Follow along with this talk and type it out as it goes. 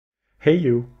Hey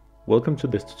you! Welcome to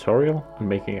this tutorial on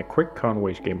making a quick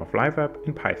Conways Game of Life app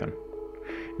in Python.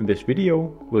 In this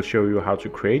video, we'll show you how to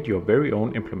create your very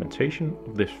own implementation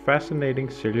of this fascinating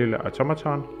cellular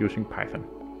automaton using Python.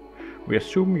 We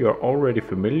assume you're already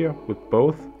familiar with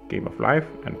both Game of Life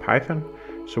and Python,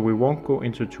 so we won't go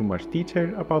into too much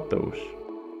detail about those.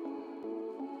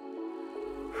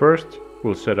 First,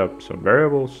 we'll set up some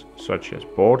variables such as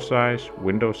board size,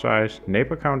 window size,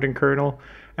 neighbor counting kernel,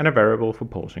 and a variable for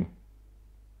pausing.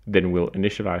 Then we'll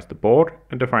initialize the board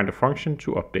and define a function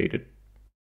to update it.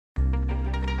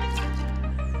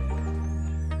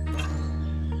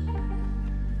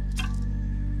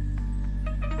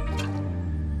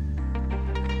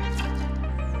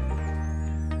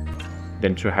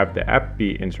 Then to have the app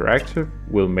be interactive,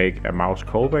 we'll make a mouse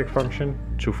callback function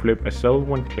to flip a cell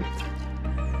when clicked.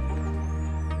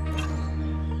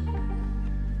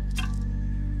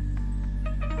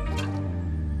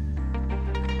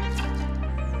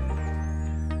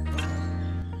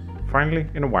 Finally,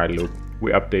 in a while loop,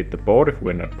 we update the board if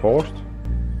we're not paused,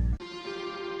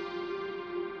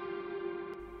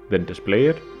 then display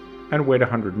it and wait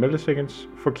 100 milliseconds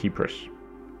for key press.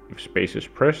 If space is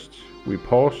pressed, we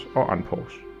pause or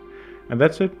unpause. And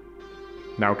that's it.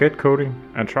 Now get coding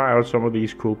and try out some of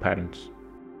these cool patterns.